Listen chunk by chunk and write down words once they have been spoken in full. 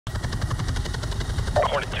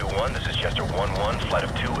Hornet 2-1, this is Chester 1-1, flight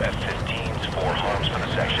of 2 F-15s, 4 harms for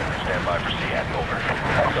the section. Stand by for SEAT, over.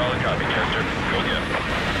 Solid copy, Chester. Go again.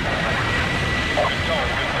 Good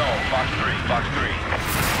tone, Fox 3, Fox 3.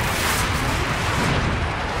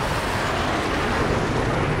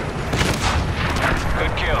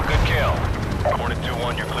 Good kill. Hornet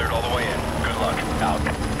 2-1, you're cleared all the way in. Good luck. Out.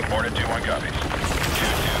 Hornet 2-1 copies.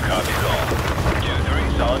 2-2 copies all.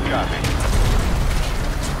 2-3, solid copy.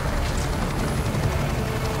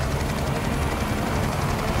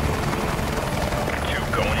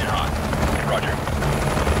 Going in hot. Roger.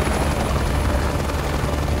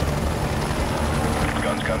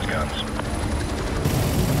 Guns.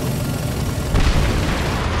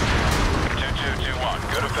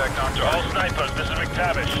 2-2-2-1. Good effect on target. All snipers, this is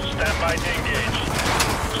McTavish. Stand by to engage.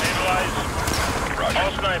 Stabilize. Roger.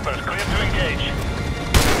 All snipers, clear to engage.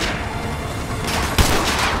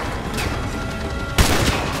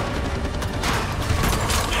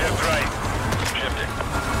 Shift right. Shifting.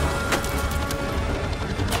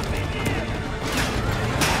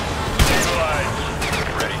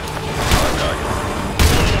 Ready. On target.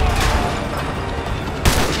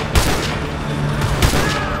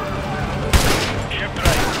 Shift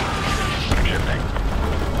right. Shifting.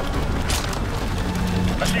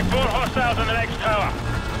 I see 4 hostiles on the next tower.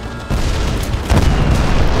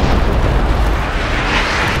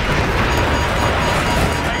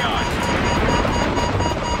 Hang on.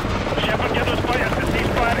 Shepard, get those fighters to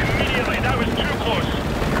ceasefire immediately. That was too close.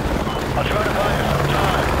 I'll try to buy you some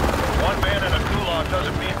time. One man in a Gulag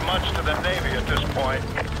doesn't mean much to the Navy at this point.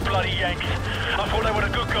 Bloody Yanks. I thought they were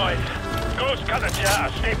the good guys. Ghost, cut the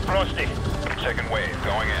chatter. Stay frosty. Second wave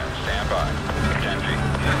going in. Stand by. 10 feet.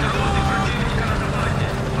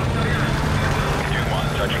 2-1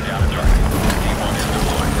 touching down at target. T-1 is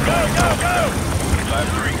deployed. Go!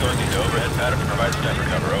 5-3 goes into overhead pattern to provide sniper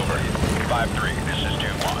cover. Over. 5-3. This is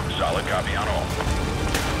 2-1. Solid copy on all.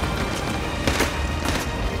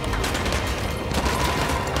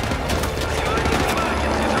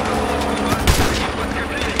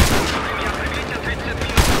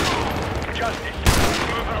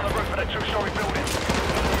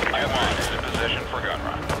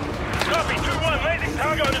 Copy, 2-1, landing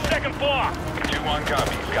tango on the second floor. 2-1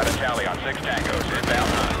 copy. Got a tally on 6 tangos.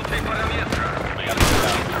 Inbound 9. We got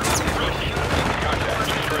inbound. Contact.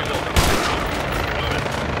 Destroy building.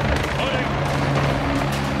 Loading.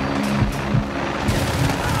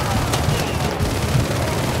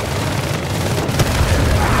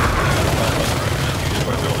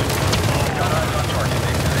 Destroy building. Got eyes on target.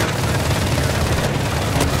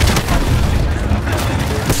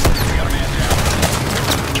 We got a man down.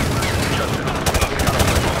 Justin.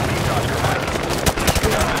 Got a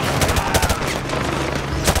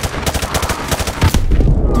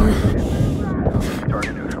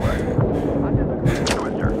target neutralized.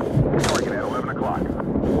 Twister. Target at 11 o'clock.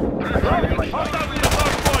 Hostile in the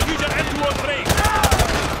third floor. Use your M203.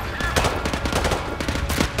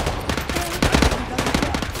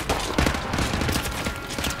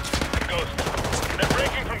 Ghost. They're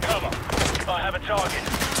breaking from cover. I have a target.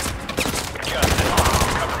 Justin.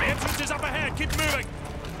 Cover me. Entrance is up ahead. Keep moving.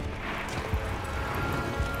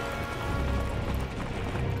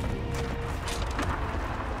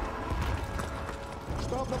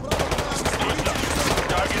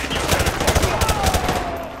 Target in your center.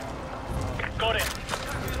 Got it.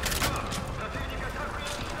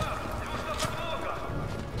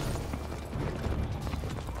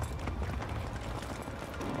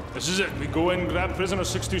 This is it. We go in, grab prisoner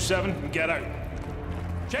 627, and get out.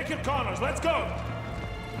 Check your corners. Let's go.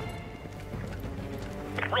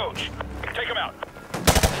 Roach, take him out.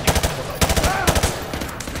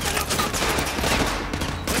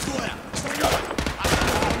 Got it.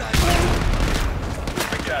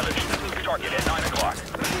 McTavish. Target at 9 o'clock.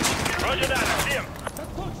 Roger that. I see him.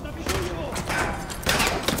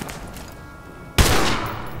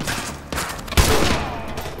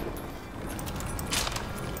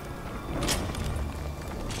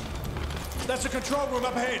 That's a control room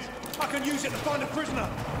up ahead. I can use it to find a prisoner.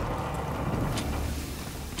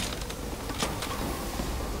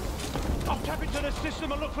 I'll tap into the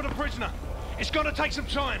system and look for the prisoner. It's gonna take some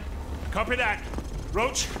time. Copy that.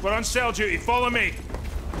 Roach, we're on cell duty. Follow me.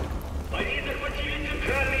 Они захватили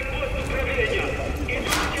центральный пост управления.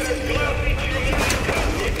 Идут через главный терминал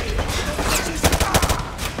станции.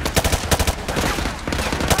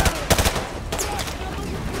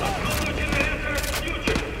 Основной генератор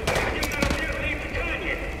отключен. Выходим на ракетные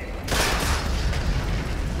ткани.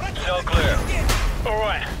 Cell clear. All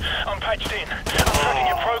right, I'm patched in. I'm tracking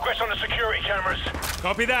your progress on the security cameras.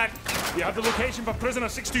 Copy that. You have the location for prisoner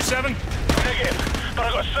 627? Negative. But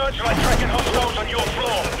I've got searchlight tracking hostiles on your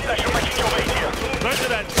floor. That should make your job easier. Roger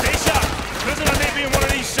that. Stay sharp. Prisoner may be in one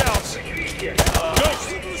of these cells.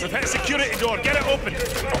 Ghost, we've hit a security door. Get it open.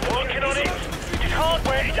 I'm working on it. His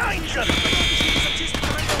hardware is ancient.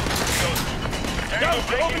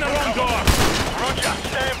 Ghost, open the wrong door. Roger,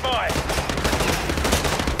 stand by.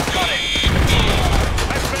 Got it.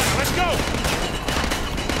 That's better. Let's go.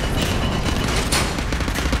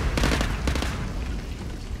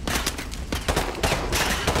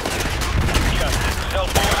 Cell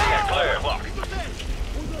 4 is clear.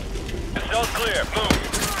 The cell's clear. Move.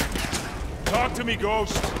 Talk to me,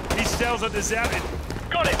 Ghost. These cells are deserted.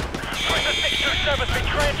 Got it. Prisoner 627's been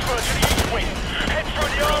transferred to the east wing. Head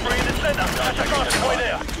through the armory in the center. That's the fastest way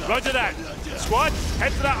there. Roger that. Squad,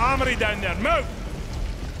 head to that armory down there. Move!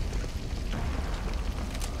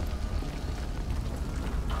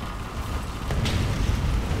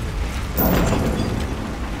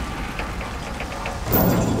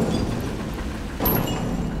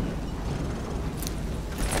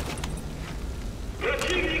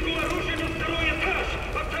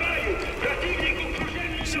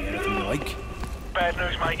 Bad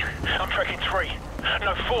news, mate. I'm tracking 3.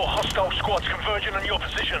 No, 4 hostile squads converging on your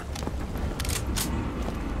position.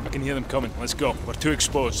 I can hear them coming. Let's go. We're too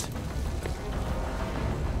exposed.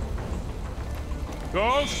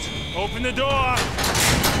 Ghost, open the door!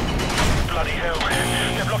 Bloody hell.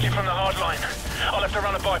 They've blocked it from the hard line. I'll have to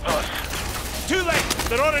run a bypass. Too late!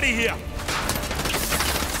 They're already here!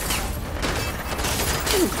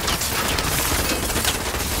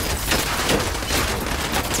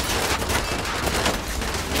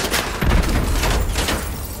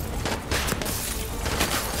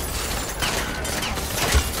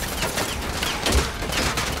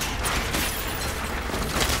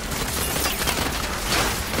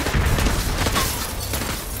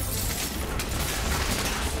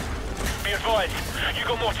 You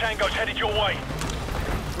got more tangos headed your way.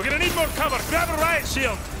 We're gonna need more cover. Grab a riot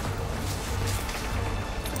shield.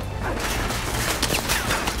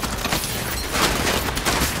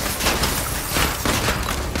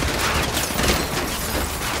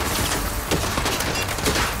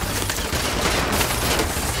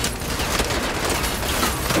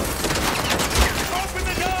 Open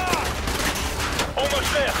the door!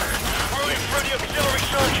 Almost there. Moving through the auxiliary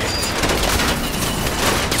circuit.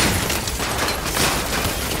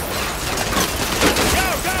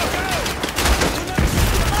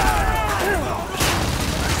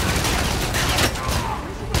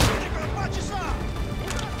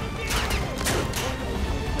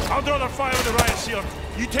 I'll draw the fire with the riot shield.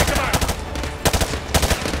 You take him out.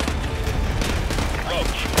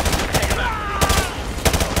 Roach, take him out.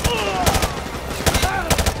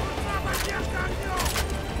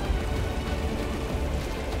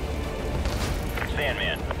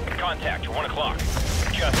 Sandman, contact, 1 o'clock.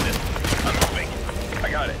 Justice, I'm moving.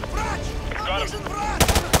 I got it. Got him.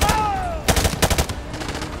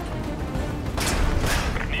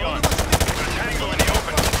 Neon, there's a tango in the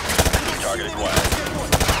open. Target acquired.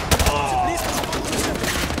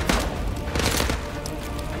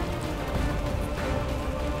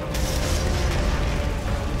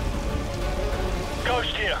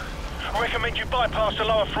 Ghost here. I recommend you bypass the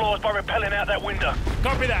lower floors by rappelling out that window.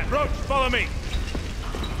 Copy that. Roach, follow me.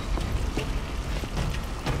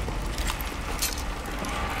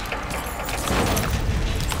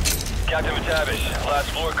 Captain Matavish, last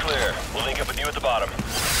floor clear. We'll link up with you at the bottom.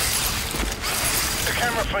 The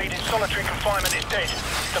camera feed in solitary confinement is dead.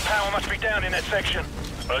 The power must be down in that section.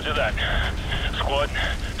 Roger that. Squad,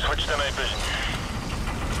 switch to night vision.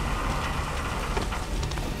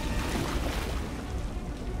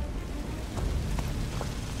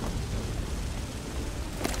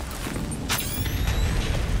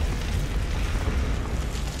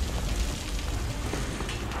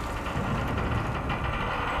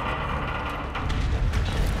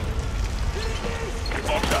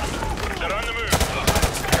 They're on the move.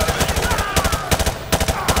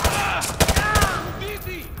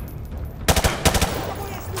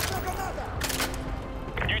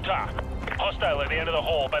 Utah, hostile at the end of the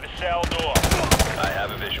hall by the cell door. I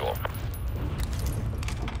have a visual.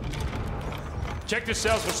 Check the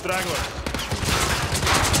cells for stragglers.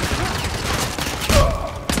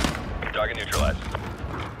 Target neutralized.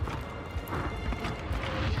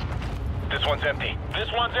 This one's empty.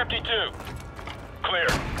 This one's empty too. Clear.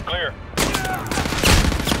 Clear.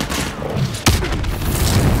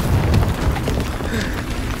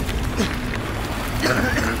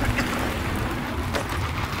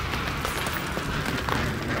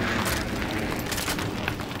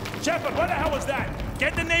 Shepard, what the hell was that?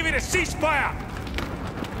 Get the Navy to cease fire!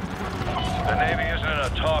 The Navy isn't in a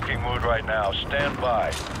talking mood right now. Stand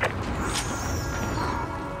by.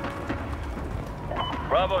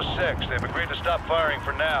 Bravo 6, they've agreed to stop firing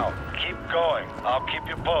for now. Keep going. I'll keep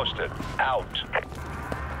you posted. Out.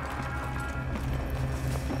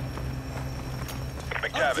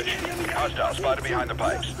 McTavish, hostile spotted behind the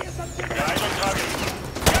pipes. Guys on target.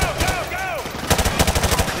 Go, go, go!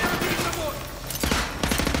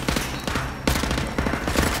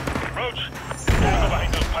 Roach, down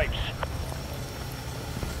behind those pipes.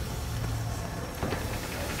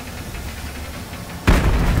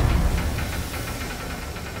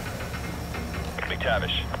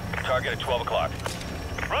 McTavish, target at 12 o'clock.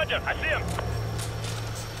 Roger, I see him.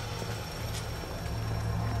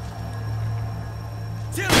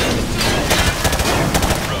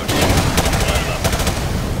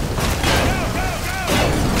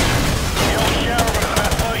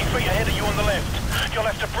 You'll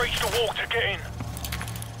have to breach the wall to get in.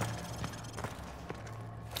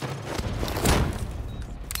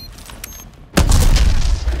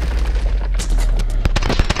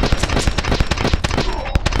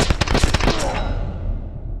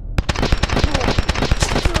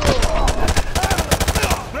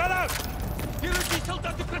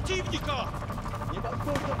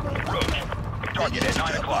 Roach, target at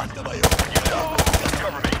 9 o'clock. Utah,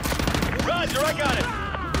 cover me. Roger, I got it.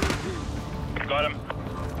 Got him.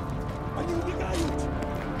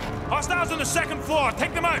 Hostiles on the second floor.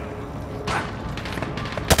 Take them out.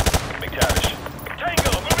 McTavish.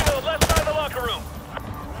 Tango, moving to the left side of the locker room.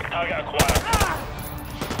 Target acquired.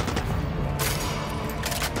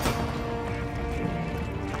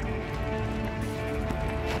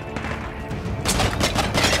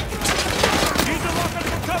 Use the locker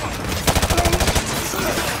for cover.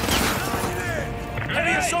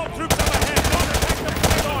 Heavy assault troops overhead. Don't attack them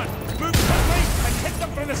head on. Move quickly and hit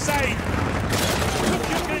them from the side. Put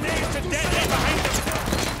your grenades to detonate behind them.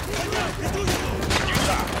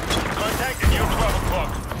 Utah, contact at you 12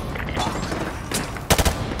 o'clock.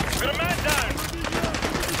 Got a man down.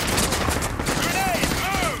 Grenade,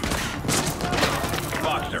 move!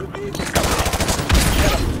 Boxer.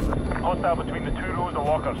 Get him. Hostile between the two rows of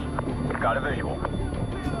lockers. Got a visual.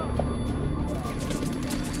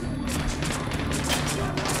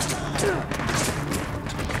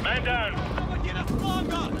 Man down.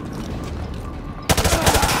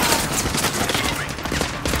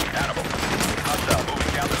 Hannibal. Hostile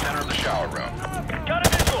moving down the center of the shower room. Got a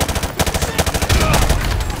visual.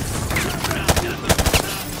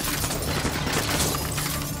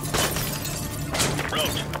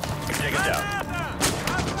 Roach, take it down.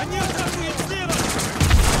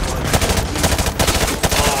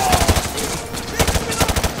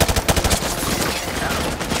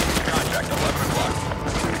 Hannibal. Contact 11 o'clock.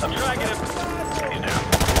 I'm tracking him. He's down.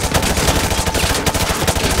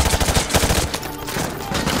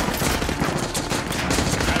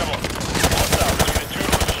 Hannibal. Hostile between the two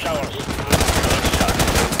rows of showers. Good shot.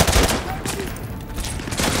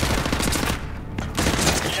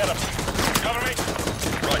 Get him. Cover me.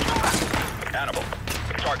 Roger. Hannibal.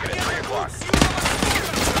 Target at 3 o'clock.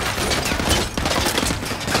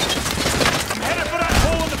 I'm headed for that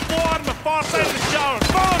hole in the floor on the far side of the shower.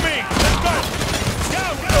 Follow me. Let's go. Go,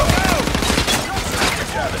 go, go.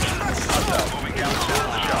 McTavish. Hostile moving down the center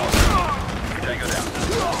of the shower. Tango down.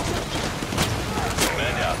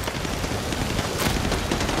 Man down.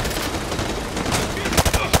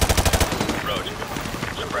 Roach.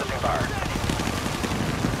 Suppressing fire.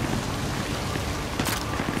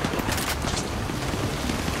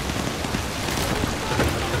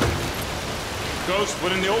 Ghost,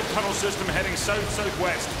 we're in the old tunnel system heading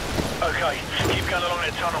south-southwest. Okay, keep going along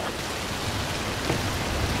that tunnel.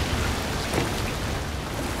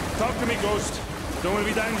 Talk to me, Ghost. Don't want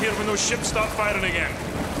to be down here when those ships start firing again.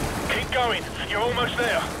 Keep going. You're almost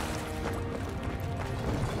there.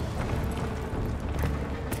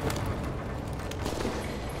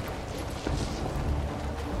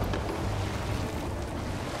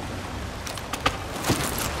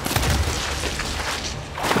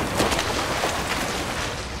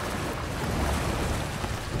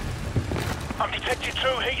 I've detected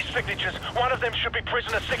 2 heat signatures. One of them should be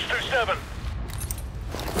prisoner 627.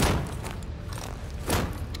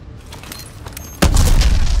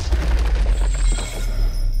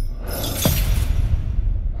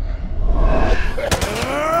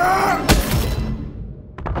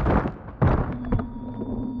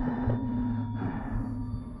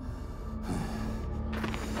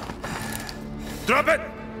 Drop it!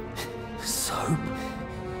 Soap?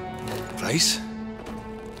 Place?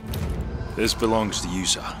 This belongs to you,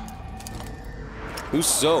 sir. Who's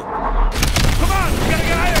soap? Come on! We gotta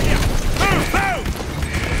get out of here! Move!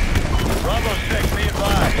 Move! Bravo 6, be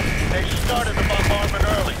advised. They started the bombardment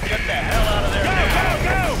early. Get the hell out of there now.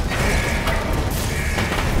 Go!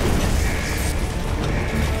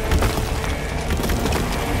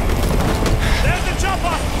 There's the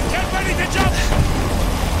chopper! Get ready to jump!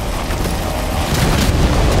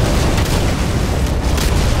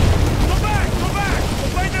 Go back!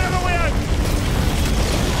 We'll find another way out!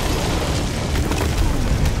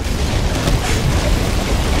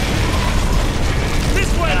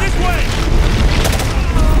 This way!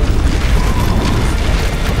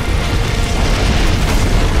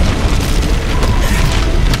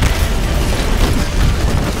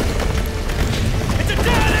 It's a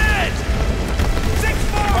dead end!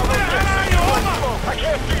 6-4! Where the hell are you? Over! I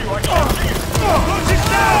can't see you. Close it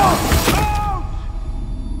down!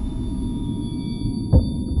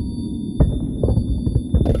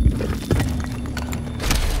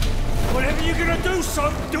 Whatever you're gonna do,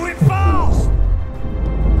 son, do it fast!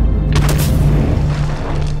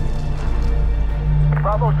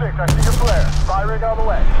 Bravo 6, I see your flare. Firing on the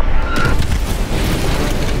way.